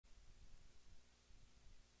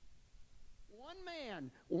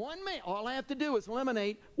man. One man. All I have to do is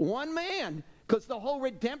eliminate one man. Because the whole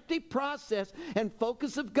redemptive process and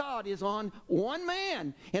focus of God is on one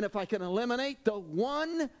man. And if I can eliminate the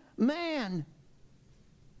one man,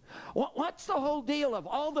 what's the whole deal of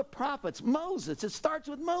all the prophets? Moses. It starts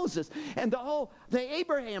with Moses. And the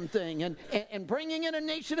Abraham thing and bringing in a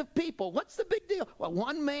nation of people. What's the big deal? Well,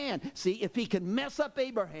 one man. See, if he can mess up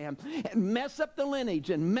Abraham and mess up the lineage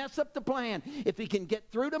and mess up the plan, if he can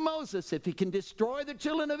get through to Moses, if he can destroy the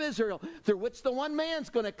children of Israel, through which the one man's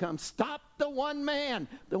going to come. Stop the one man.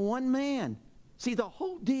 The one man. See, the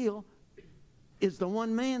whole deal is the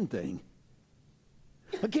one man thing.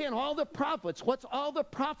 Again, all the prophets, what's all the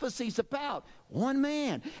prophecies about? One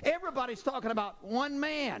man. Everybody's talking about one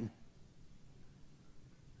man.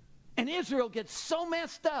 And Israel gets so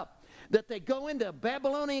messed up that they go into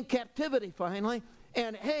Babylonian captivity finally,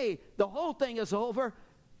 and hey, the whole thing is over.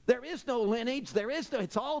 There is no lineage.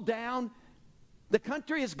 It's all down. The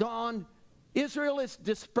country is gone. Israel is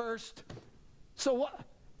dispersed. So what?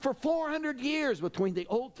 For 400 years between the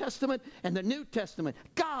Old Testament and the New Testament,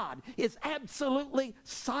 God is absolutely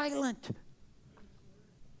silent.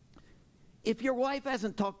 If your wife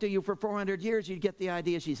hasn't talked to you for 400 years, you'd get the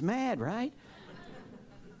idea she's mad, right?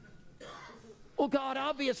 Well, God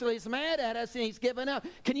obviously is mad at us and he's given up.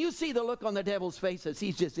 Can you see the look on the devil's face as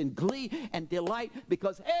he's just in glee and delight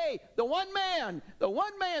because, hey, the one man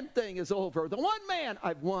thing is over. The one man,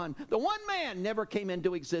 I've won. The one man never came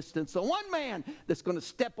into existence. The one man that's going to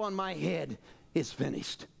step on my head is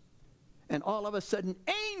finished. And all of a sudden,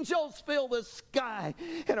 angels fill the sky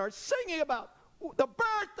and are singing about the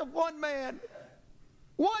birth of one man.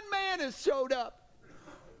 One man has showed up.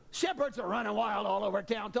 Shepherds are running wild all over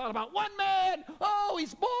town talking about one man. Oh,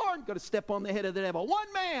 he's born. Going to step on the head of the devil.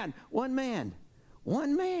 One man. One man.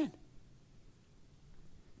 One man.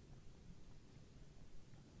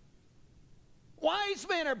 Wise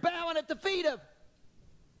men are bowing at the feet of.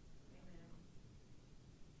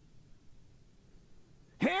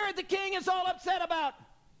 Herod the king is all upset about.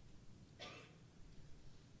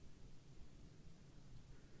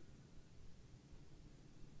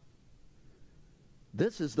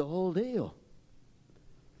 This is the whole deal.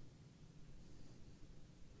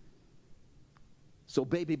 So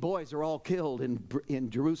baby boys are all killed in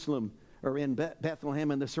Jerusalem or in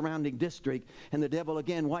Bethlehem and the surrounding district. And the devil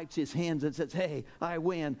again wipes his hands and says, hey, I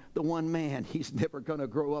win. The one man, he's never going to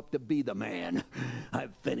grow up to be the man.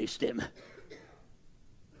 I've finished him.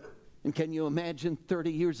 And can you imagine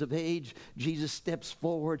 30 years of age, Jesus steps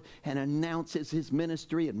forward and announces his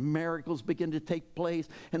ministry and miracles begin to take place.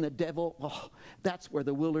 And the devil, that's where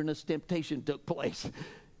the wilderness temptation took place.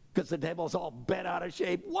 Because the devil's all bent out of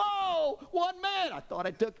shape. Whoa, one man. I thought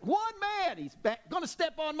I took one man. He's going to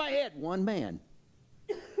step on my head. One man.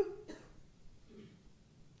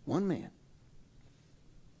 One man.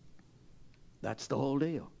 That's the whole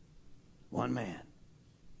deal. One man.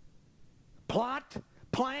 Plot.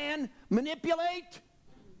 Plan, manipulate,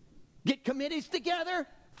 get committees together,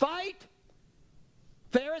 fight.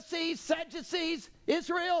 Pharisees, Sadducees,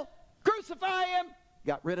 Israel, crucify him.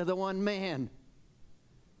 Got rid of the one man.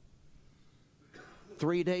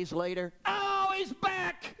 3 days later, oh, he's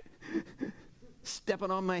back.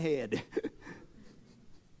 Stepping on my head.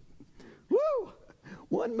 Woo!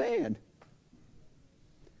 One man.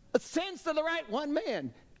 Ascends to the right, one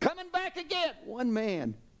man. Coming back again, one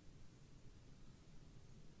man.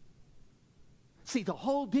 See, the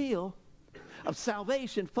whole deal of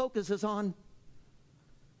salvation focuses on.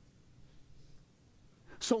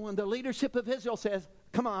 So when the leadership of Israel says,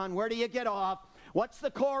 come on, where do you get off? What's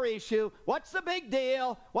the core issue? What's the big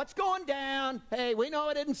deal? What's going down? Hey, we know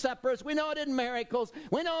it isn't suppers. We know it isn't miracles.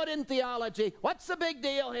 We know it isn't theology. What's the big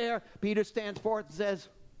deal here? Peter stands forth and says,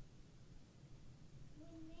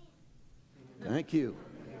 thank you.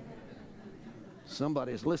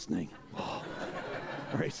 Somebody's listening. Oh,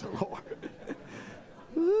 praise the Lord.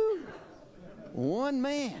 Woo. One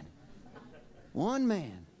man. One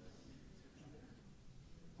man.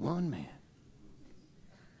 One man.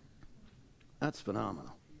 That's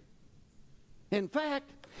phenomenal. In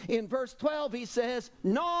fact, in verse 12 he says,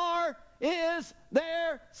 nor is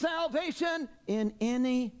there salvation in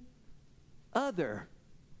any other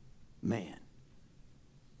man.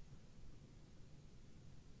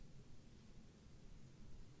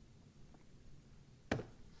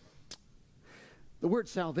 The word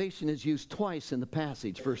salvation is used twice in the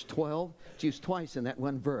passage. Verse 12, it's used twice in that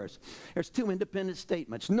one verse. There's two independent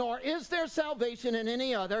statements. Nor is there salvation in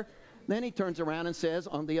any other. Then he turns around and says,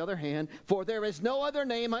 on the other hand, for there is no other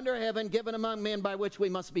name under heaven given among men by which we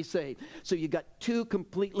must be saved. So you got two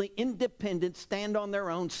completely independent, stand on their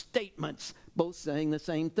own statements, both saying the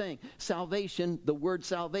same thing. Salvation, the word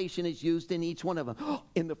salvation is used in each one of them.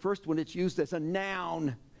 In the first one, it's used as a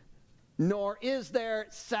noun. Nor is there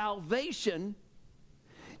salvation.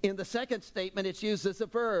 In the second statement, it's used as a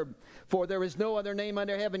verb. For there is no other name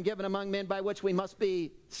under heaven given among men by which we must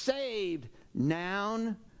be saved.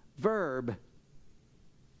 Noun, verb.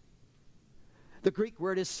 The Greek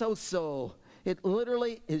word is sozo. It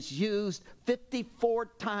literally is used 54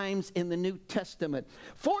 times in the New Testament.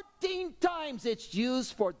 14 times it's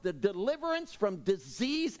used for the deliverance from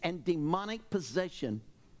disease and demonic possession.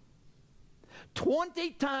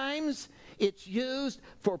 20 times it's used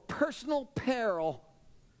for personal peril,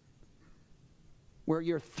 where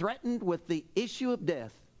you're threatened with the issue of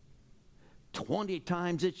death. 20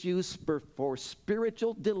 times it's used for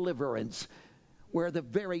spiritual deliverance, where the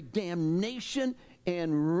very damnation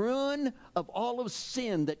and ruin of all of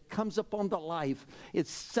sin that comes upon the life is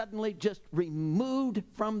suddenly just removed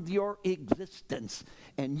from your existence,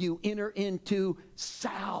 and you enter into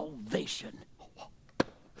salvation.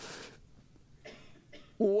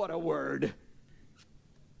 What a word.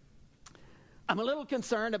 I'm a little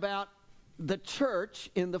concerned about the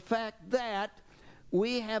church in the fact that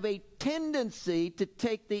we have a tendency to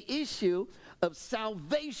take the issue of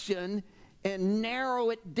salvation and narrow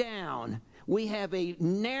it down. We have a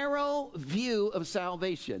narrow view of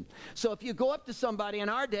salvation. So if you go up to somebody in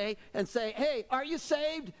our day and say, hey, are you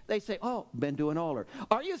saved? They say, oh, been to an altar.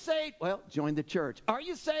 Are you saved? Well, join the church. Are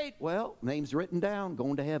you saved? Well, name's written down,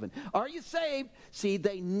 going to heaven. Are you saved? See,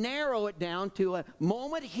 they narrow it down to a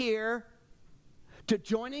moment here, to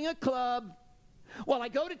joining a club. Well, I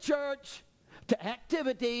go to church, to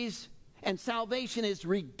activities, and salvation is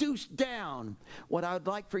reduced down. What I'd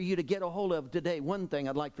like for you to get a hold of today, one thing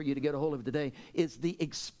I'd like for you to get a hold of today, is the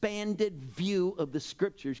expanded view of the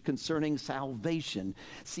Scriptures concerning salvation.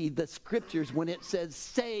 See, the Scriptures, when it says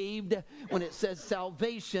saved, when it says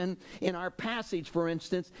salvation, in our passage, for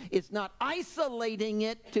instance, it's not isolating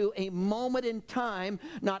it to a moment in time,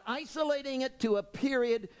 not isolating it to a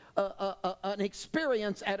period, an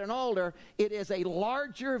experience at an altar. It is a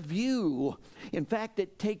larger view. In fact,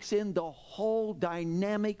 it takes in the whole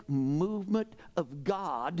dynamic movement of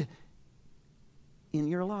God in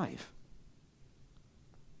your life.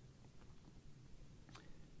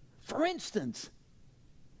 For instance,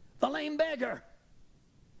 the lame beggar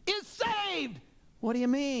is saved. What do you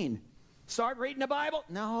mean? Start reading the Bible?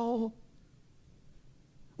 No.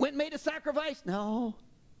 Went and made a sacrifice? No.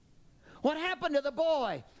 What happened to the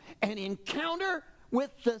boy? An encounter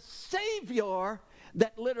with the Savior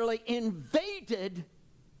that literally invaded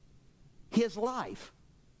his life.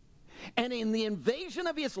 And in the invasion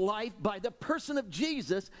of his life by the person of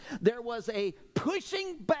Jesus, there was a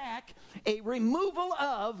pushing back, a removal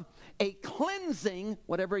of, a cleansing,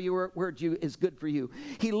 whatever your word is good for you.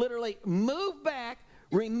 He literally moved back,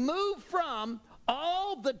 removed from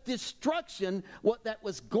all the destruction, what that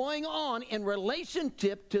was going on in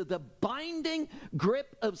relationship to the binding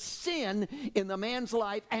grip of sin in the man's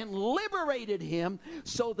life, and liberated him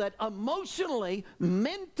so that emotionally,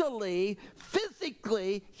 mentally,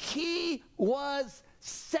 physically, he was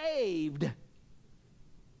saved.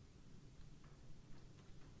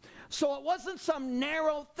 So it wasn't some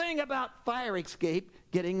narrow thing about fire escape,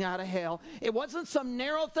 getting out of hell. It wasn't some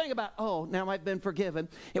narrow thing about, oh, now I've been forgiven.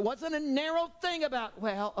 It wasn't a narrow thing about,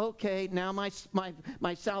 well, okay, now my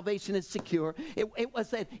salvation is secure. It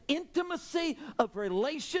was an intimacy of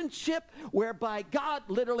relationship whereby God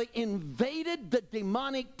literally invaded the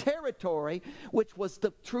demonic territory, which was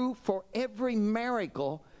the true for every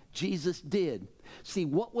miracle Jesus did. See,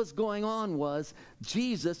 what was going on was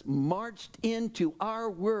Jesus marched into our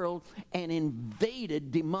world and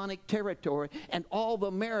invaded demonic territory, and all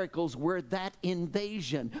the miracles were that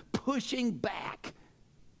invasion, pushing back.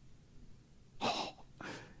 Oh,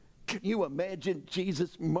 can you imagine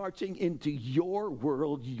Jesus marching into your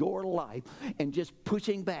world, your life, and just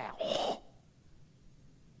pushing back? Oh.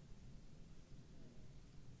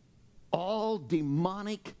 All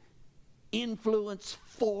demonic influence,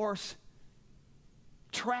 force,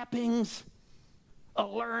 trappings,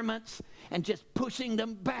 allurements, and just pushing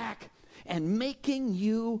them back and making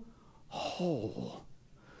you whole.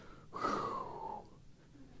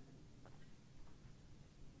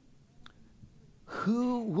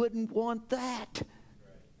 Who wouldn't want that?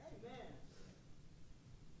 Amen.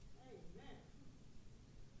 Amen.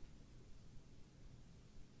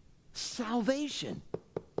 Salvation.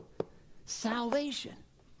 Salvation.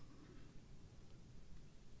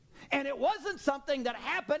 And it wasn't something that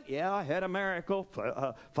happened. Yeah, I had a miracle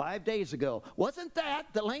 5 days ago. Wasn't that.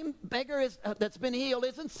 The lame beggar that's been healed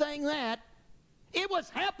isn't saying that. It was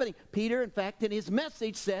happening. Peter, in fact, in his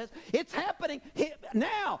message says, it's happening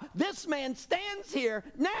now. This man stands here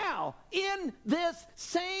now in this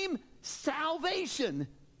same salvation.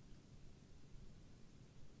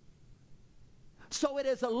 So it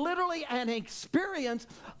is literally an experience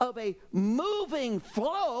of a moving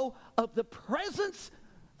flow of the presence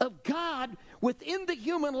of God within the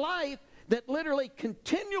human life that literally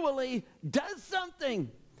continually does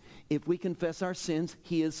something. If we confess our sins,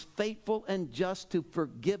 he is faithful and just to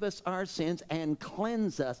forgive us our sins and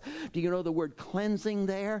cleanse us. Do you know the word cleansing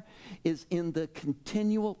there is in the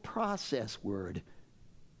continual process word?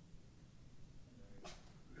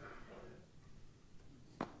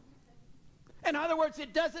 In other words,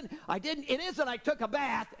 it isn't I took a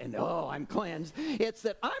bath and I'm cleansed. It's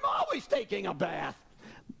that I'm always taking a bath.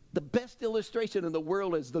 The best illustration in the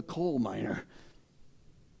world is the coal miner.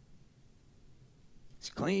 He's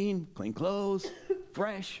clean clothes,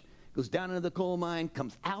 fresh, goes down into the coal mine,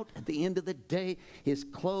 comes out at the end of the day. His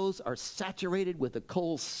clothes are saturated with the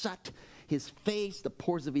coal soot. His face, the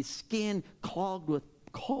pores of his skin, clogged with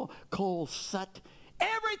coal soot.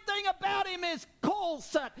 Everything about him is coal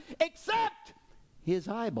soot, except his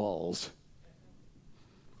eyeballs.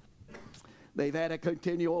 They've had a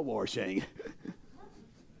continual washing.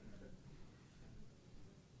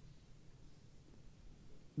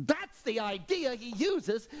 That's the idea he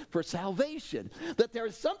uses for salvation. That there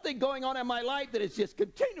is something going on in my life that is just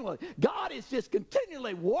continually, God is just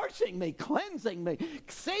continually washing me, cleansing me,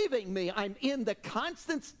 saving me. I'm in the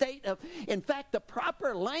constant state of, in fact, the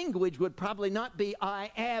proper language would probably not be I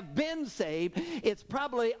have been saved. It's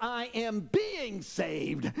probably I am being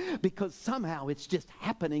saved, because somehow it's just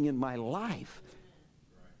happening in my life.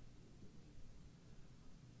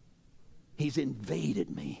 He's invaded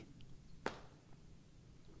me.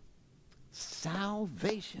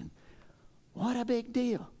 Salvation. What a big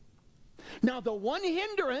deal. Now, the one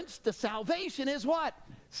hindrance to salvation is what?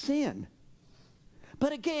 Sin.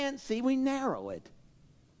 But again, see, we narrow it.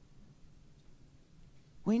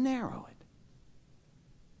 We narrow it.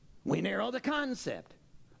 We narrow the concept.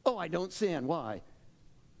 Oh, I don't sin. Why?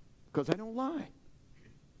 Because I don't lie.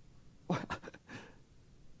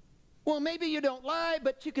 Well, maybe you don't lie,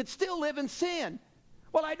 but you could still live in sin.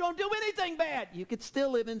 Well, I don't do anything bad. You could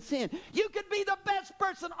still live in sin. You could be the best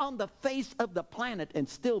person on the face of the planet and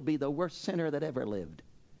still be the worst sinner that ever lived.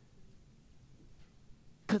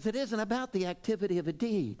 Because it isn't about the activity of a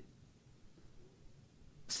deed.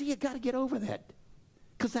 See, you got to get over that,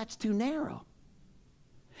 because that's too narrow.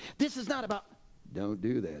 This is not about, don't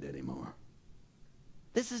do that anymore.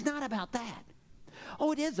 This is not about that.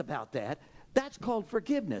 Oh, it is about that. That's called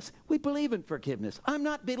forgiveness. We believe in forgiveness. I'm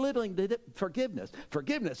not belittling forgiveness.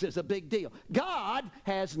 Forgiveness is a big deal. God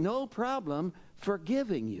has no problem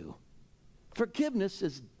forgiving you. Forgiveness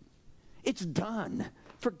it's done.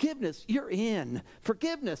 Forgiveness, you're in.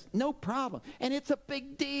 Forgiveness, no problem. And it's a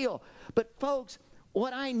big deal. But folks,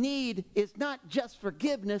 what I need is not just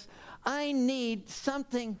forgiveness. I need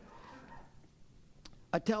something.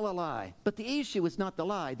 I tell a lie. But the issue is not the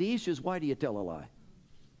lie. The issue is, why do you tell a lie?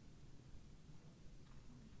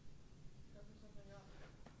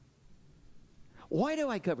 Why do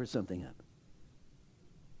I cover something up?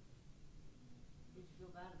 Did you feel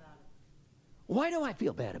bad about it? Why do I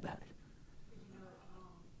feel bad about it? Did you know it's wrong?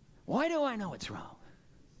 Why do I know it's wrong?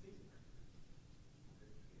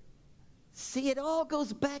 See, it all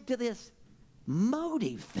goes back to this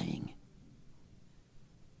motive thing.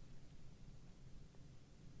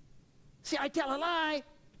 See, I tell a lie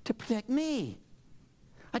to protect me.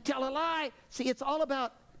 I tell a lie. See, it's all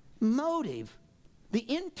about motive, the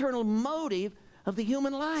internal motive of the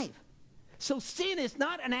human life. So sin is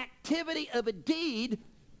not an activity of a deed.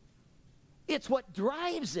 It's what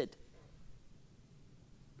drives it.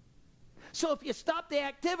 So if you stop the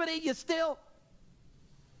activity, you still...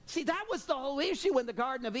 See, that was the whole issue in the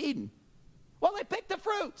Garden of Eden. Well, they picked the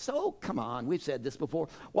fruit. So, come on, we've said this before.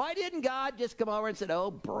 Why didn't God just come over and say,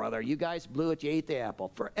 oh, brother, you guys blew it, you ate the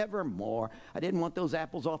apple. Forevermore. I didn't want those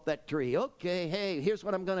apples off that tree. Okay, hey, here's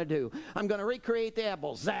what I'm going to do. I'm going to recreate the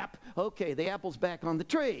apple. Zap. Okay, the apple's back on the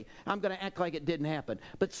tree. I'm going to act like it didn't happen.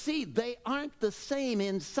 But see, they aren't the same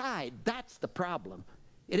inside. That's the problem.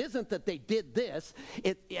 It isn't that they did this,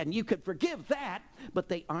 and you could forgive that, but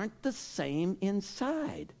they aren't the same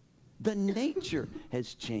inside. The nature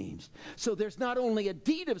has changed. So there's not only a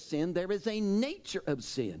deed of sin, there is a nature of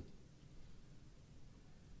sin.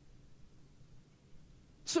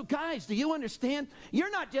 So guys, do you understand? You're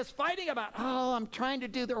not just fighting about, oh, I'm trying to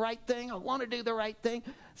do the right thing. I want to do the right thing.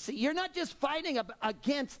 See, you're not just fighting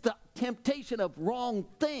against the temptation of wrong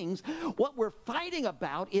things. What we're fighting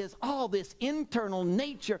about is all this internal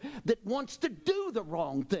nature that wants to do the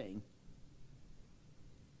wrong thing.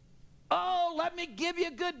 Oh, let me give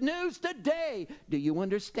you good news today. Do you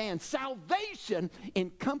understand? Salvation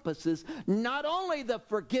encompasses not only the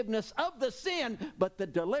forgiveness of the sin, but the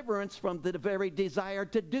deliverance from the very desire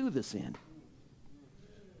to do the sin.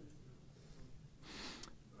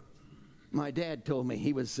 My dad told me,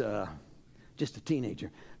 he was just a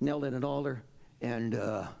teenager, knelt at an altar, and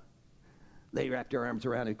they wrapped their arms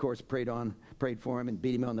around him, of course, prayed for him and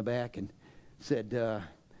beat him on the back and said,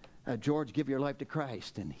 George, give your life to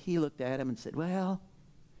Christ. And he looked at him and said, well,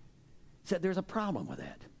 there's a problem with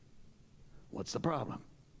that. What's the problem?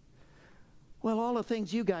 Well, all the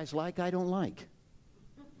things you guys like, I don't like.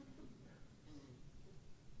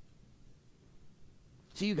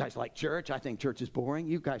 See, you guys like church. I think church is boring.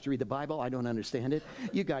 You guys read the Bible. I don't understand it.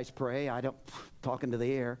 You guys pray. I don't, talking to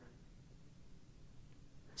the air.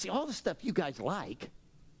 See, all the stuff you guys like,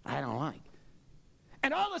 I don't like.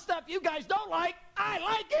 And all the stuff you guys don't like, I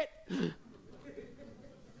like it.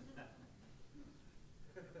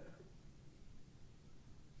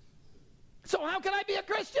 So how can I be a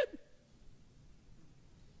Christian?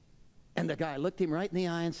 And the guy looked him right in the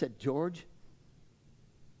eye and said, George,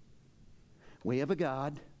 we have a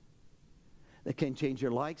God that can change your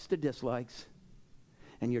likes to dislikes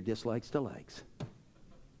and your dislikes to likes.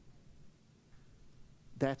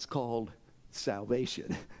 That's called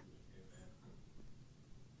salvation.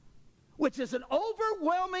 Which is an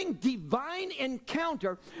overwhelming divine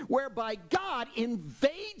encounter whereby God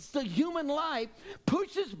invades the human life,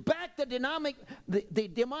 pushes back the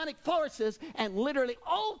demonic forces, and literally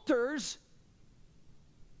alters,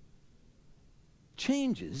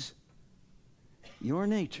 changes your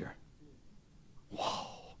nature. Whoa.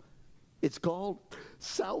 It's called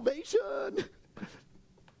salvation.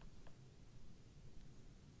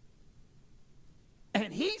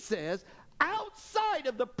 And he says, outside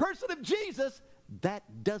of the person of Jesus,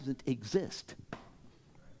 that doesn't exist.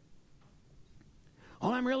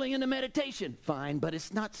 Oh, I'm really into meditation. Fine, but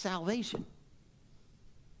it's not salvation.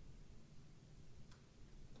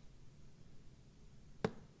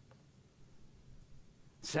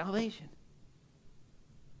 Salvation.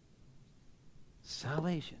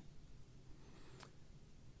 Salvation.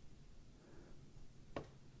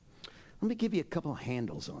 Let me give you a couple of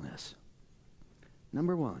handles on this.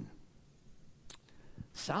 Number one,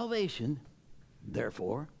 salvation,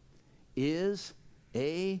 therefore, is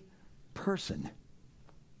a person.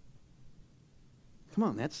 Come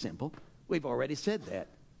on, that's simple. We've already said that.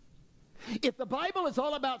 If the Bible is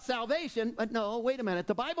all about salvation, no, wait a minute.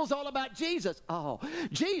 The Bible's all about Jesus. Oh,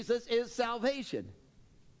 Jesus is salvation.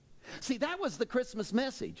 See, that was the Christmas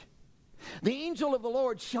message. The angel of the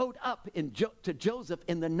Lord showed up to Joseph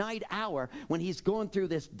in the night hour when he's going through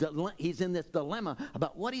this, he's in this dilemma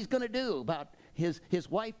about what he's going to do about his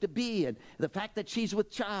wife to be and the fact that she's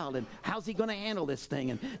with child and how's he going to handle this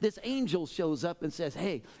thing. And this angel shows up and says,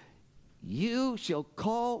 hey, you shall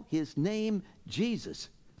call his name Jesus,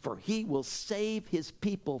 for he will save his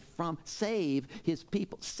people from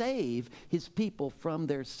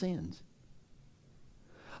their sins.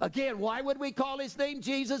 Again, why would we call his name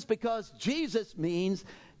Jesus? Because Jesus means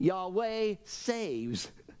Yahweh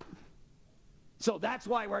saves. So that's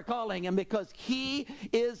why we're calling him, because he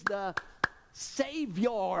is the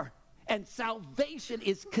Savior, and salvation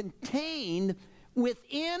is contained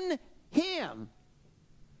within him.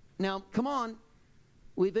 Now, come on.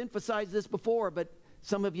 We've emphasized this before, but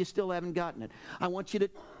some of you still haven't gotten it. I want you to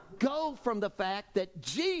go from the fact that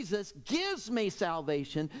Jesus gives me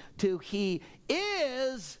salvation to he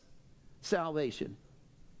is salvation,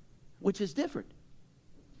 which is different.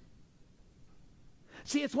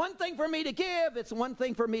 See, it's one thing for me to give, it's one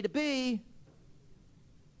thing for me to be.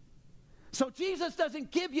 So Jesus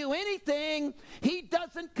doesn't give you anything. He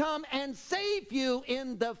doesn't come and save you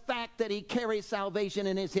in the fact that he carries salvation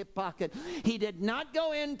in his hip pocket. He did not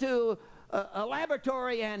go into a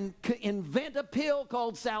laboratory and invent a pill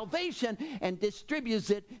called salvation and distributes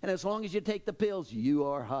it, and as long as you take the pills, you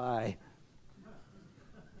are high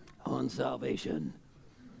on salvation.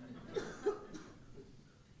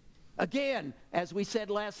 Again, as we said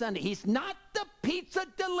last Sunday, he's not the pizza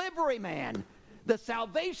delivery man. The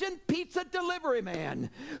salvation pizza delivery man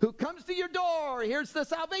who comes to your door. Here's the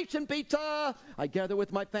salvation pizza. I gather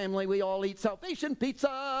with my family. We all eat salvation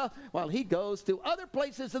pizza while he goes to other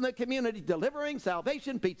places in the community delivering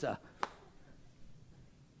salvation pizza.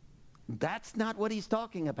 That's not what he's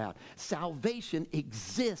talking about. Salvation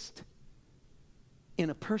exists in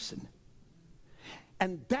a person.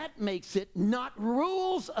 And that makes it not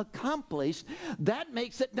rules accomplished. That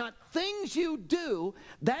makes it not things you do.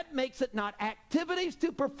 That makes it not activities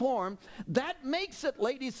to perform. That makes it,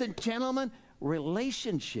 ladies and gentlemen,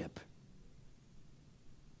 relationship.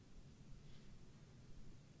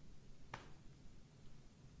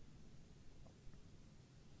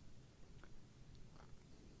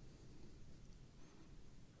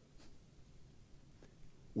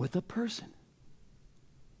 With a person.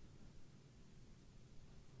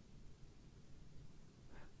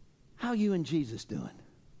 How you and Jesus doing?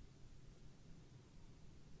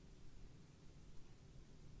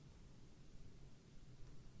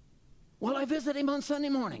 Well, I visit him on Sunday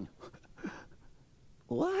morning.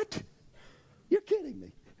 What? You're kidding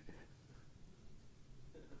me.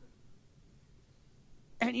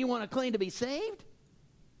 And you want to claim to be saved?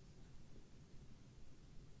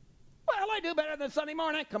 Well, I do better than Sunday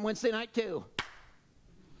morning. Come Wednesday night too.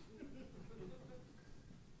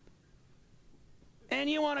 And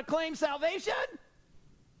you want to claim salvation?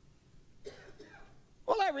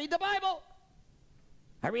 Well, I read the Bible.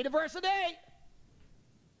 I read a verse a day.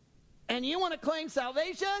 And you want to claim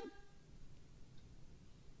salvation?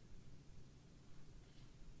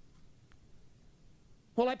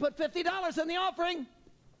 Well, I put $50 in the offering.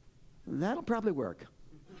 That'll probably work.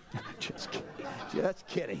 Just kidding. Just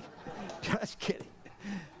kidding. Just kidding.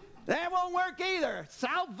 That won't work either.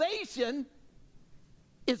 Salvation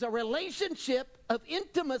is a relationship of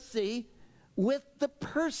intimacy with the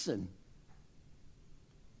person.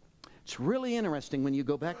 It's really interesting when you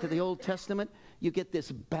go back to the Old Testament, you get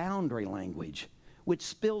this boundary language, which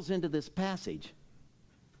spills into this passage.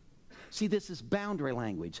 See, this is boundary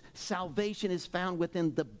language. Salvation is found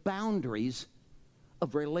within the boundaries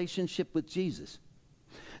of relationship with Jesus.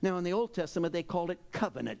 Now, in the Old Testament, they called it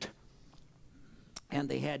covenant. And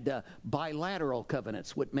they had bilateral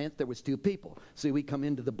covenants, what meant there was two people. See, we come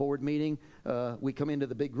into the board meeting, we come into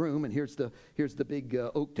the big room, and here's the big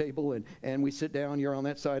oak table, and we sit down, you're on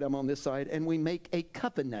that side, I'm on this side, and we make a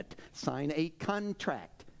covenant, sign a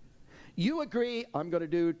contract. You agree, I'm going to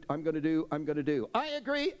do, I'm going to do, I'm going to do. I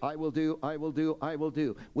agree, I will do, I will do, I will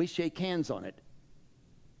do. We shake hands on it.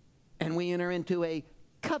 And we enter into a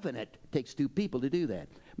covenant. It takes two people to do that.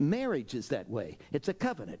 Marriage is that way. It's a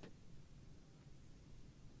covenant.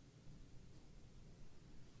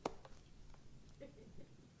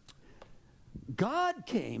 God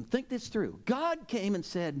came, think this through. God came and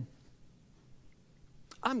said,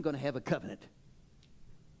 I'm going to have a covenant.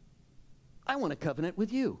 I want a covenant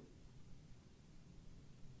with you.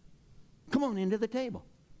 Come on into the table.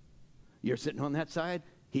 You're sitting on that side,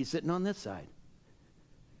 he's sitting on this side.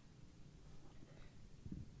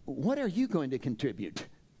 What are you going to contribute?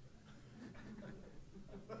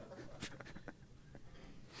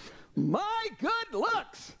 My good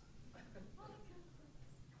looks.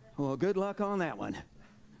 Well, good luck on that one.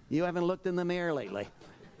 You haven't looked in the mirror lately.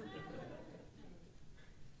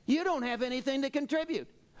 You don't have anything to contribute.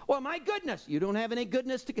 Well, my goodness, you don't have any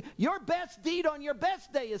goodness to... Your best deed on your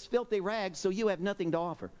best day is filthy rags, so you have nothing to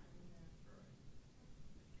offer.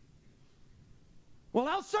 Well,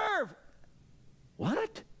 I'll serve.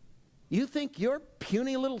 What? You think your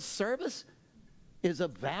puny little service is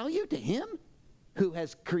of value to him who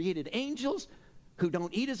has created angels who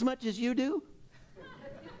don't eat as much as you do?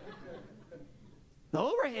 The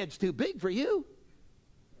overhead's too big for you.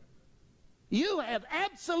 You have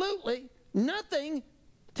absolutely nothing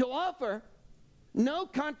to offer, no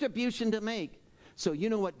contribution to make. So you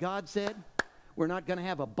know what God said? We're not going to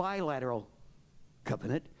have a bilateral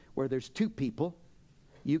covenant where there's two people.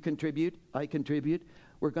 You contribute, I contribute.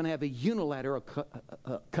 We're going to have a unilateral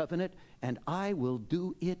covenant, and I will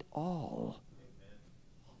do it all.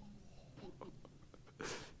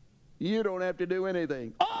 You don't have to do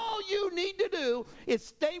anything. All you need to do is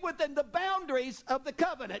stay within the boundaries of the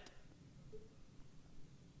covenant.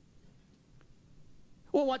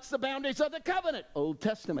 Well, what's the boundaries of the covenant? Old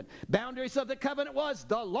Testament. Boundaries of the covenant was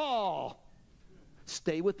the law.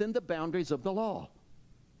 Stay within the boundaries of the law.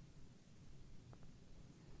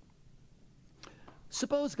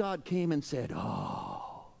 Suppose God came and said,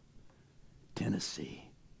 oh, Tennessee,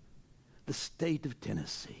 the state of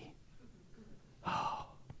Tennessee. Oh,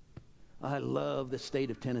 I love the state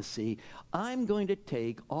of Tennessee. I'm going to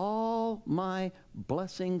take all my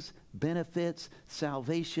blessings, benefits,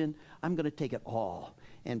 salvation, I'm going to take it all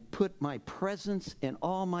and put my presence and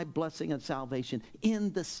all my blessing and salvation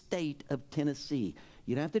in the state of Tennessee.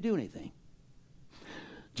 You don't have to do anything.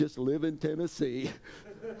 Just live in Tennessee.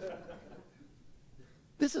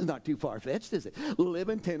 This is not too far-fetched, is it? Live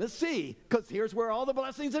in Tennessee, because here's where all the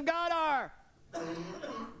blessings of God are.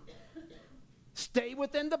 Stay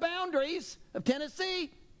within the boundaries of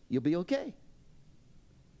Tennessee. You'll be okay.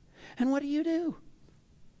 And what do?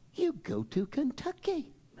 You go to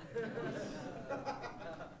Kentucky.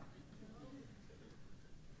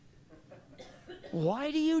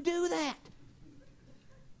 Why do you do that?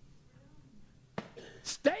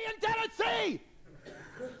 Stay in Tennessee.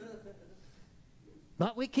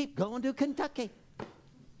 But we keep going to Kentucky.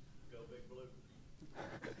 Go Big Blue.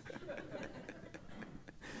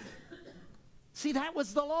 See, that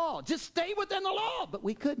was the law. Just stay within the law. But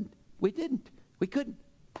we couldn't. We didn't. We couldn't.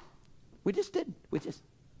 We just didn't.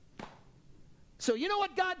 So you know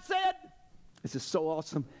what God said? This is so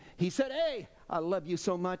awesome. He said, hey, I love you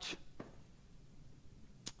so much.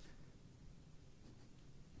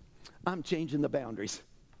 I'm changing the boundaries.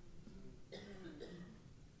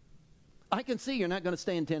 I can see you're not going to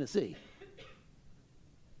stay in Tennessee.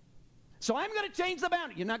 So I'm going to change the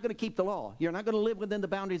boundary. You're not going to keep the law. You're not going to live within the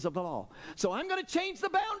boundaries of the law. So I'm going to change the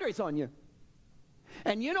boundaries on you.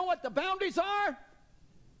 And you know what the boundaries are?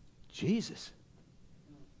 Jesus.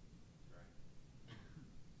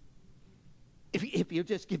 If you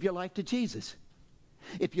just give your life to Jesus,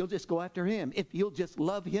 if you'll just go after him, if you'll just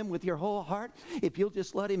love him with your whole heart, if you'll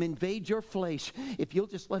just let him invade your flesh, if you'll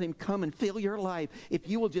just let him come and fill your life, if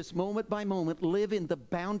you will just moment by moment live in the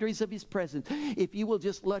boundaries of his presence, if you will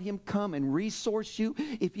just let him come and resource you,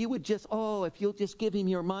 if you would just, if you'll just give him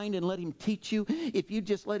your mind and let him teach you, if you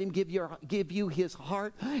just let him give you his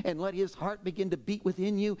heart and let his heart begin to beat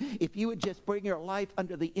within you, if you would just bring your life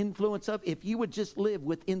under the influence of, if you would just live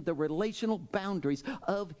within the relational boundaries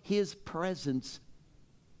of his presence.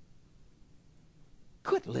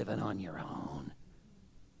 Quit living on your own.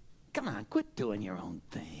 Come on, quit doing your own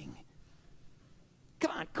thing. Come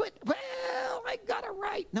on, quit. Well, I got it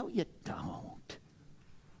right. No, you don't.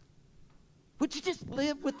 Would you just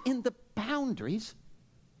live within the boundaries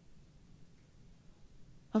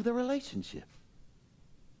of the relationship?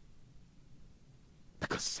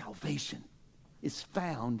 Because salvation is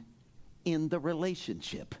found in the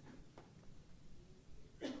relationship.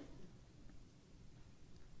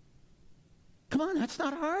 Come on, that's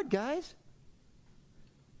not hard, guys.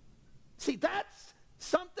 See, that's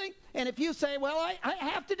something. And if you say, well, I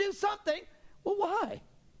have to do something, well, why?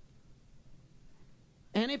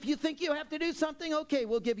 And if you think you have to do something, okay,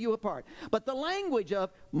 we'll give you a part. But the language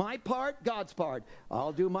of my part, God's part.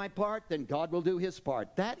 I'll do my part, then God will do his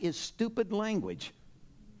part. That is stupid language.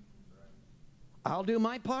 I'll do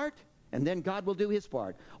my part, and then God will do his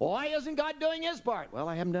part. Well, why isn't God doing his part? Well,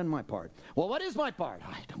 I haven't done my part. Well, what is my part?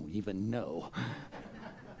 I don't even know.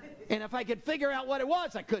 And if I could figure out what it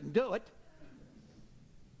was, I couldn't do it.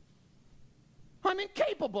 I'm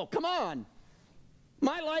incapable. Come on.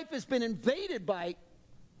 My life has been invaded by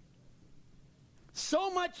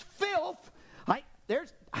so much filth.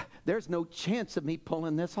 There's no chance of me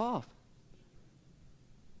pulling this off.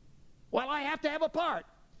 Well, I have to have a part.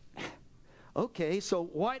 Okay, so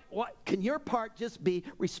what can your part just be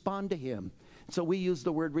respond to him? So we use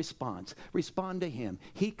the word response. Respond to him.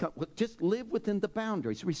 Just live within the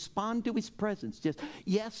boundaries. Respond to his presence. Just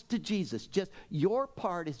yes to Jesus. Just your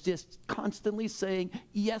part is just constantly saying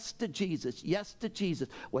yes to Jesus. Yes to Jesus.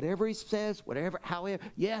 Whatever he says, however,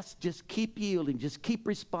 yes, just keep yielding. Just keep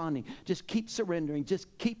responding. Just keep surrendering.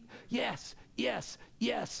 Just keep yes. Yes,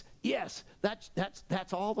 yes, yes.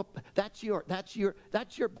 That's all. That's your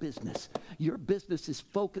business. Your business is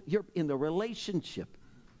focused. You're in the relationship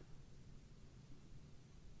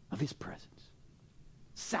of his presence.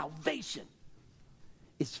 Salvation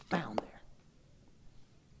is found there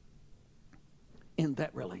in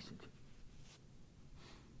that relationship.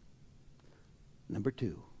 Number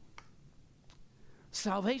 2.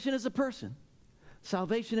 Salvation is a person.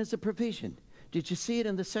 Salvation is a provision. Did you see it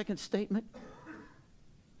in the second statement?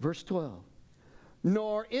 Verse 12.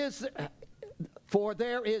 For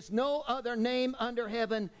there is no other name under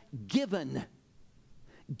heaven given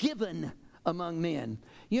among men.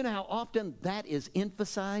 You know how often that is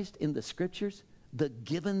emphasized in the scriptures? The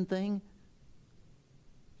given thing.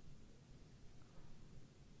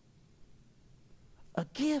 A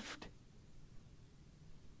gift.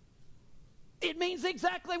 It means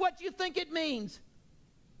exactly what you think it means.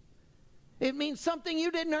 It means something you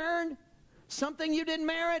didn't earn, something you didn't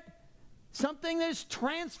merit, something that's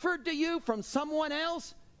transferred to you from someone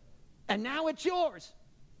else, and now it's yours.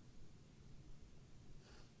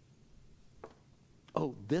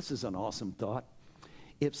 Oh, this is an awesome thought.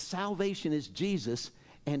 If salvation is Jesus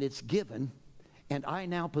and it's given, and I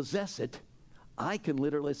now possess it, I can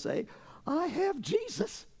literally say, I have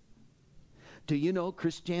Jesus. Do you know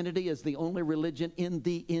Christianity is the only religion in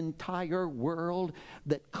the entire world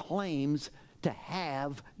that claims to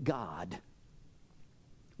have God?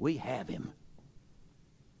 We have him.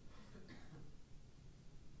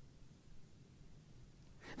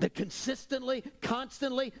 That consistently,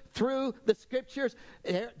 constantly through the scriptures,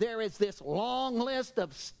 there is this long list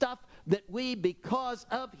of stuff that we, because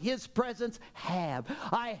of his presence, have.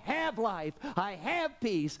 I have life. I have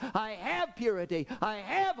peace. I have purity. I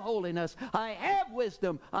have holiness. I have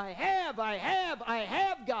wisdom. I have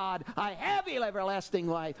God. I have everlasting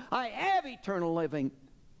life. I have eternal living.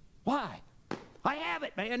 Why? I have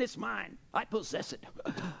it, man. It's mine. I possess it.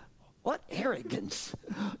 What arrogance.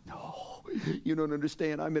 No, you don't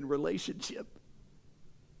understand. I'm in relationship.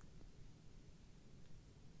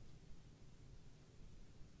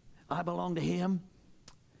 I belong to him.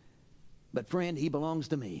 But friend, he belongs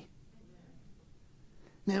to me.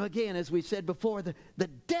 Now again, as we said before, the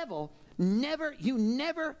devil you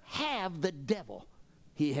never have the devil.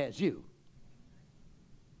 He has you.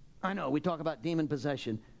 I know, we talk about demon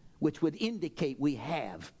possession, which would indicate we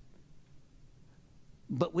have.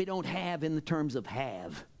 But we don't have in the terms of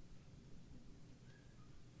have.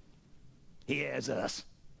 He has us.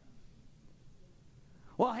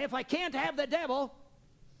 Well, if I can't have the devil,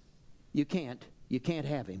 you can't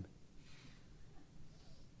have him.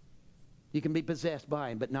 You can be possessed by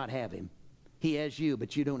him, but not have him. He has you,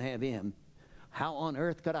 but you don't have him. How on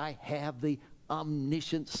earth could I have the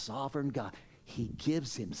omniscient, sovereign God? He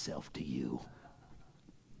gives himself to you.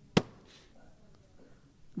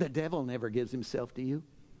 The devil never gives himself to you.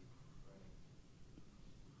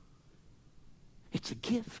 It's a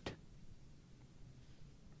gift.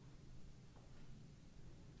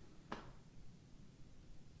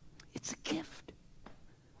 It's a gift.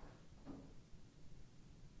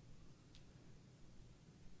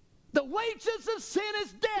 The wages of sin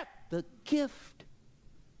is death. The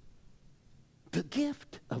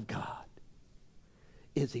gift of God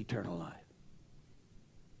is eternal life.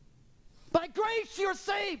 By grace you're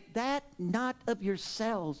saved, that not of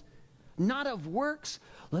yourselves, not of works,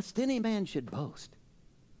 lest any man should boast.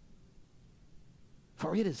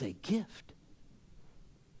 For it is a gift.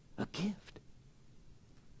 A gift.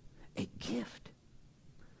 A gift.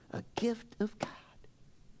 A gift of God.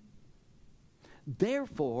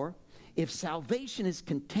 Therefore, if salvation is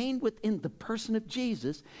contained within the person of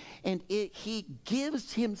Jesus, and he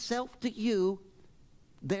gives himself to you,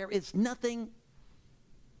 there is nothing,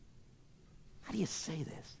 how do you say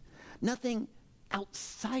this? Nothing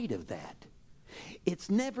outside of that. It's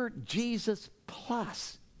never Jesus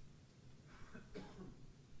plus.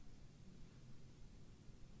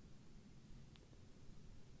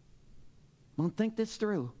 Well, think this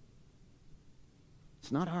through.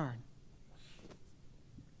 It's not hard.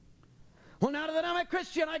 Well, now that I'm a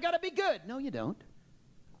Christian, I got to be good. No, you don't.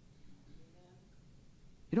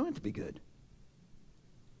 You don't have to be good.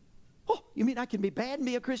 Oh, you mean I can be bad and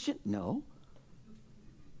be a Christian? No.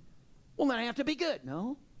 Well, then I have to be good.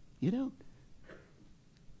 No, you don't.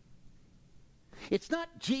 It's not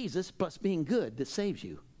Jesus plus being good that saves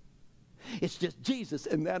you. It's just Jesus,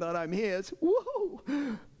 and now that I'm his,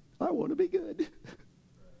 whoa, I want to be good.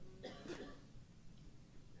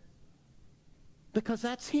 Because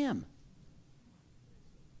that's him.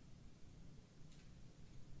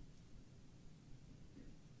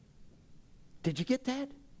 Did you get that?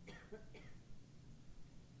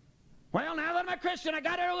 Well, now that I'm a Christian, I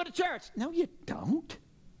got to go to church. No, you don't.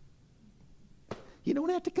 You don't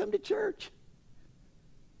have to come to church.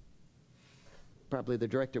 Probably the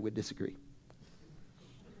director would disagree.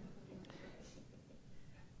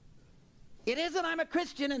 It isn't I'm a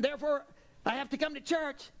Christian and therefore I have to come to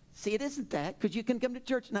church. See, it isn't that, because you can come to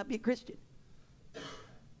church and not be a Christian.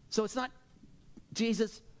 So it's not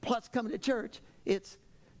Jesus plus coming to church. It's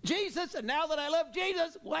Jesus, and now that I love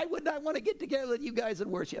Jesus, why wouldn't I want to get together with you guys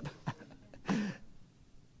and worship?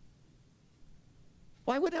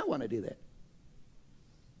 Why would I want to do that?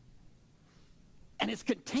 And it's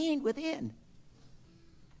contained within.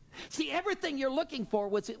 See, everything you're looking for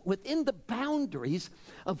was within the boundaries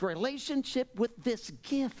of relationship with this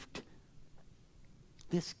gift.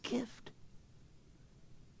 This gift.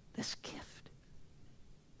 This gift.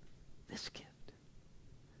 This gift.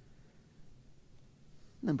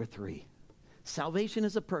 Number 3, salvation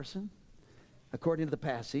is a person, according to the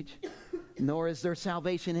passage, nor is there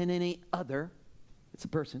salvation in any other. It's a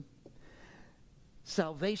person.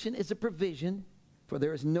 Salvation is a provision, for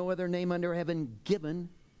there is no other name under heaven given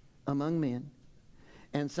among men.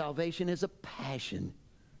 And salvation is a passion.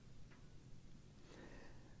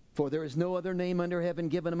 For there is no other name under heaven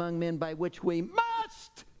given among men by which we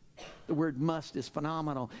must The word must is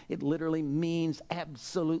phenomenal. It literally means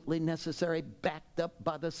absolutely necessary, backed up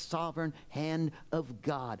by the sovereign hand of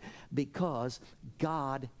God, because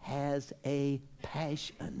God has a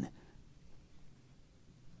passion.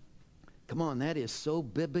 Come on, that is so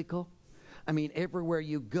biblical. I mean, everywhere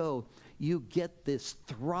you go, you get this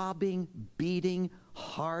throbbing, beating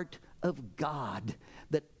heart of God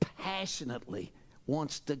that passionately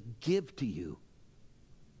wants to give to you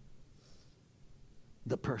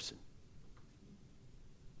the person.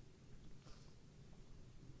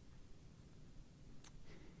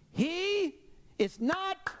 He is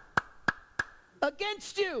not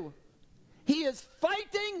against you. He is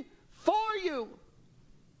fighting for you.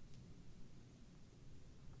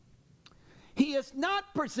 He is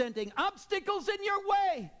not presenting obstacles in your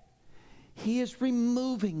way. He is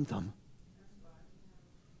removing them.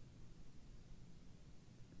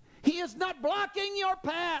 He is not blocking your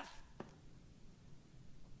path.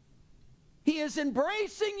 He is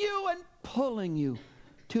embracing you and pulling you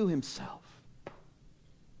to himself.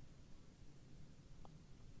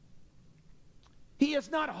 He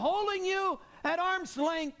is not holding you at arm's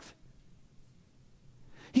length.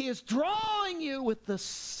 He is drawing you with the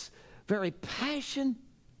very passion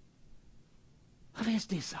of his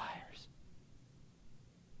desires.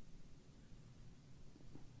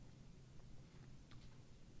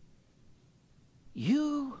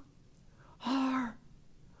 You are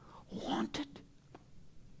wanted.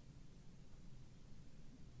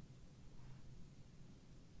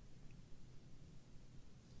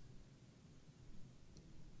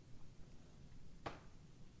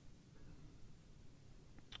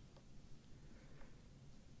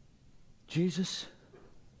 Jesus,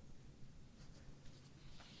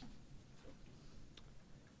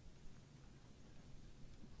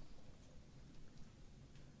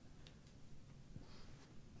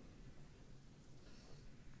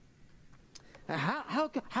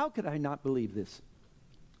 how could I not believe this?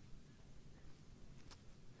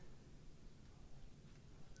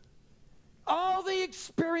 All the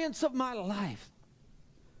experience of my life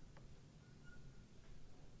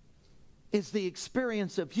is the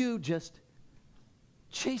experience of you just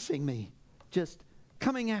chasing me, just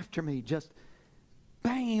coming after me, just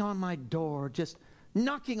banging on my door, just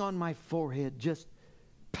knocking on my forehead, just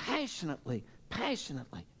passionately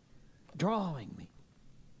drawing me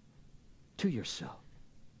to yourself.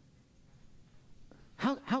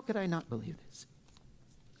 How could I not believe this?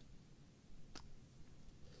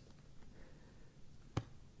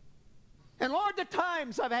 And Lord, the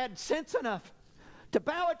times I've had sense enough to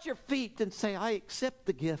bow at your feet and say, I accept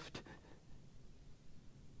the gift.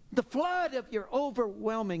 The flood of your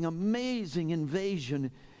overwhelming, amazing invasion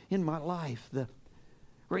in my life. The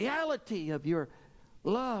reality of your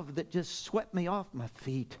love that just swept me off my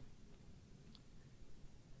feet.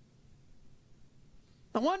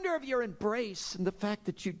 The wonder of your embrace and the fact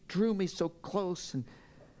that you drew me so close and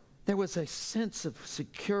there was a sense of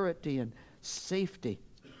security and safety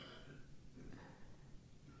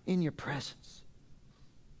in your presence.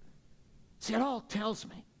 See, it all tells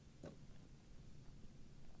me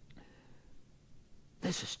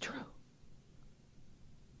this is true.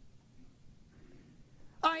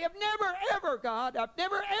 I have never, ever, God, I've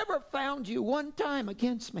never, ever found you one time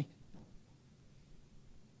against me.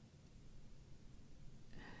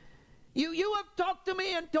 You have talked to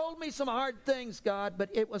me and told me some hard things, God, but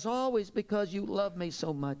it was always because you love me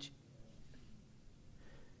so much.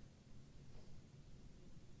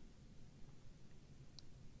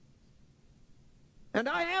 And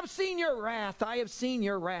I have seen your wrath. I have seen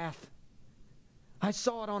your wrath. I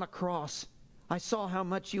saw it on a cross. I saw how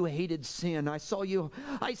much you hated sin. I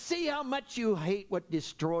see how much you hate what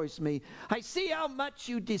destroys me. I see how much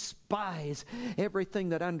you despise everything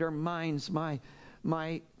that undermines my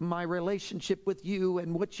relationship with you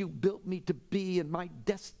and what you built me to be and my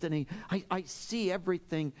destiny. I see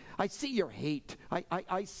everything. I see your hate.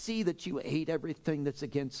 I see that you hate everything that's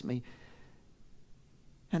against me.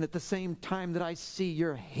 And at the same time that I see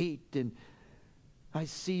your hate and I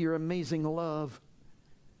see your amazing love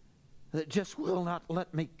that just will not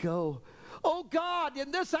let me go. Oh God,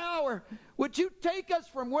 in this hour, would you take us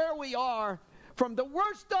from where we are, from the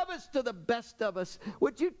worst of us to the best of us?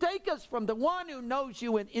 Would you take us from the one who knows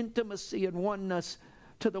you in intimacy and oneness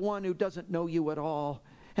to the one who doesn't know you at all?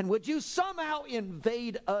 And would you somehow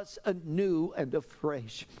invade us anew and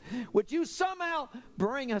afresh? Would you somehow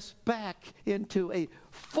bring us back into a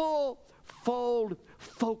full-fold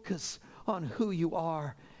focus on who you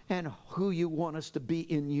are and who you want us to be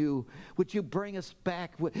in you? Would you bring us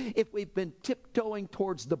back, if we've been tiptoeing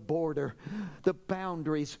towards the border, the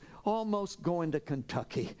boundaries, almost going to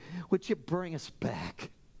Kentucky, would you bring us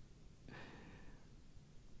back?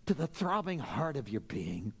 to the throbbing heart of your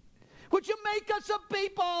being. Would you make us a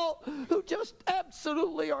people who just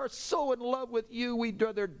absolutely are so in love with you, we'd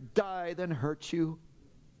rather die than hurt you?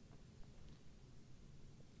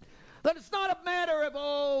 That it's not a matter of,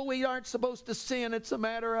 oh, we aren't supposed to sin. It's a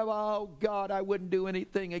matter of, oh, God, I wouldn't do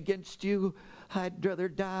anything against you. I'd rather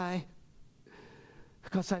die.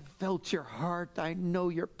 Because I've felt your heart. I know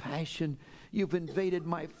your passion. You've invaded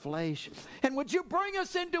my flesh. And would you bring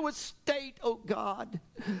us into a state, oh God,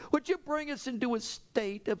 would you bring us into a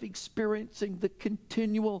state of experiencing the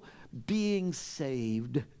continual being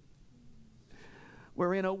saved?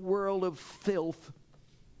 We're in a world of filth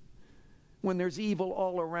when there's evil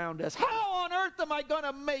all around us. How on earth am I going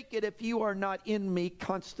to make it if you are not in me,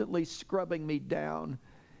 constantly scrubbing me down,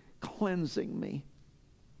 cleansing me,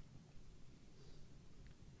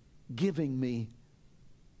 giving me,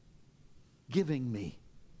 giving me,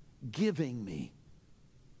 giving me.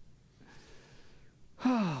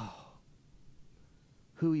 Oh,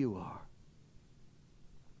 who you are.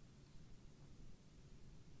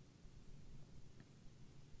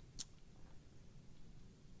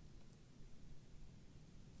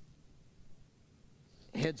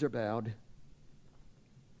 Heads are bowed.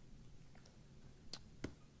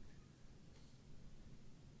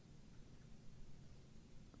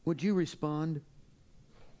 Would you respond?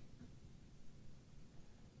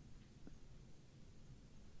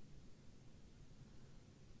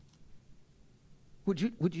 Would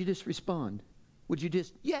you just respond? Would you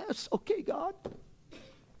just, yes, okay, God?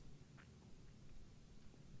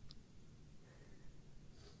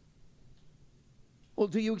 Well,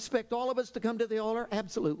 do you expect all of us to come to the altar?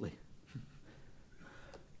 Absolutely.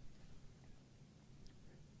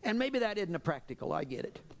 And maybe that isn't a practical, I get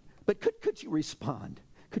it. But could you respond?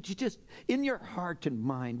 Could you just, in your heart and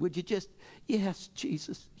mind, would you just, yes,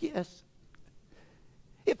 Jesus, yes.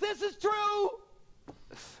 If this is true,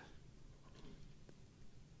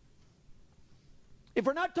 if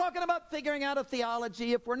we're not talking about figuring out a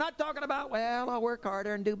theology, if we're not talking about, well, I'll work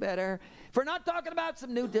harder and do better, if we're not talking about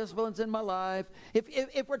some new disciplines in my life,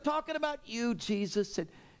 if we're talking about you, Jesus, and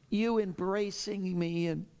you embracing me,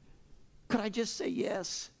 and could I just say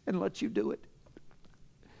yes and let you do it?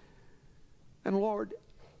 And Lord,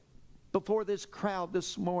 before this crowd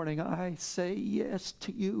this morning, I say yes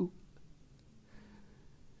to you.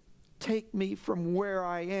 Take me from where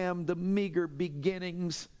I am, the meager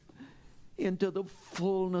beginnings, into the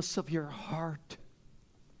fullness of your heart.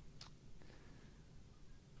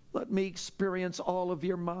 Let me experience all of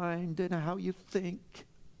your mind and how you think.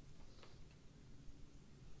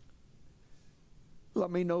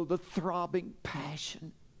 Let me know the throbbing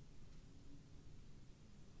passion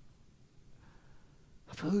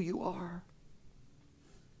of who you are.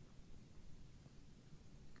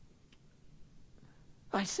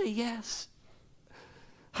 I say yes.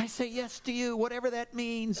 I say yes to you, whatever that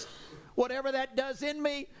means, whatever that does in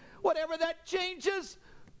me, whatever that changes.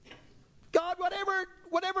 God,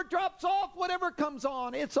 whatever drops off, whatever comes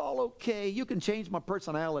on, it's all okay. You can change my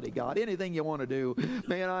personality, God. Anything you want to do,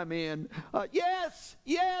 man, I'm in. Yes,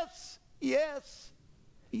 yes, yes,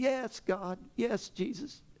 yes, God. Yes,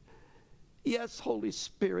 Jesus. Yes, Holy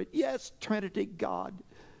Spirit. Yes, Trinity God.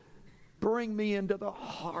 Bring me into the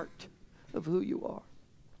heart of who you are.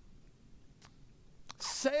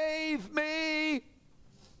 Save me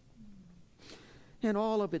in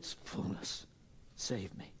all of its fullness.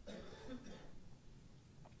 Save me.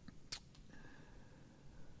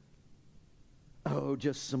 Oh,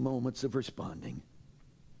 just some moments of responding.